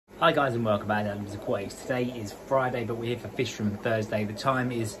Hi guys and welcome back to Adams Aquatics. Today is Friday, but we're here for Fish Room Thursday. The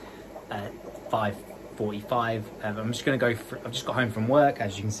time is 5:45. I'm just going to I've just got home from work,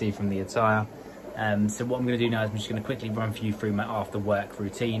 as you can see from the attire. So what I'm going to do now is I'm just going to quickly run for you through my after work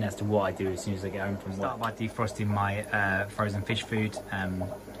routine as to what I do as soon as I get home from work. Start by defrosting my frozen fish food, and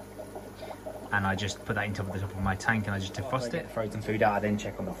I just put that into the top of my tank and I just defrost it. Frozen food out, I then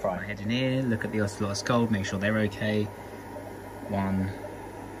check on the fry. I head in here, look at the Ocelotus Gold, make sure they're okay. 1,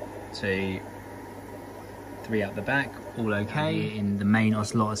 2, 3 out the back, all okay. In the main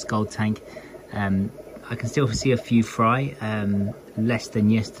Ocelotus Gold tank, I can still see a few fry, less than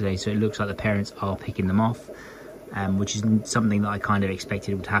yesterday, so it looks like the parents are picking them off, which is something that I kind of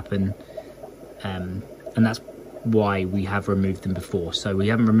expected would happen, and that's why we have removed them before. So we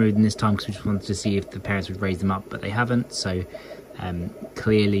haven't removed them this time because we just wanted to see if the parents would raise them up, but they haven't. So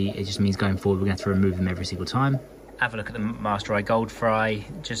clearly it just means going forward we're going to have to remove them every single time. Have a look at the Master Eye Gold fry,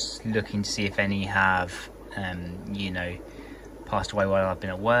 just looking to see if any have, you know, passed away while I've been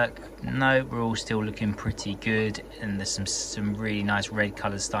at work. No, we're all still looking pretty good, and there's some really nice red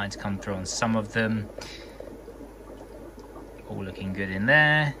colours starting to come through on some of them. All looking good in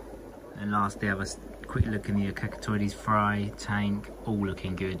there. And lastly, have a quick look in the Cacatoides fry tank, all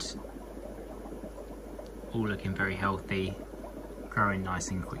looking good. All looking very healthy, growing nice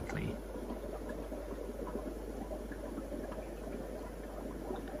and quickly.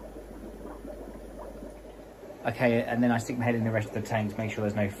 Okay, and then I stick my head in the rest of the tank to make sure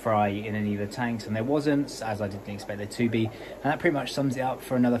there's no fry in any of the tanks, and there wasn't, as I didn't expect there to be. And that pretty much sums it up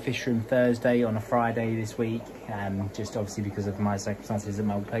for another Fish Room Thursday on a Friday this week, just obviously because of my circumstances at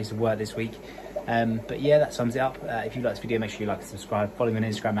my place of work this week. But yeah, that sums it up. If you like this video, make sure you like and subscribe. Follow me on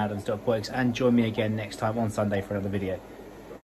Instagram, Adams.Aquatics, and join me again next time on Sunday for another video.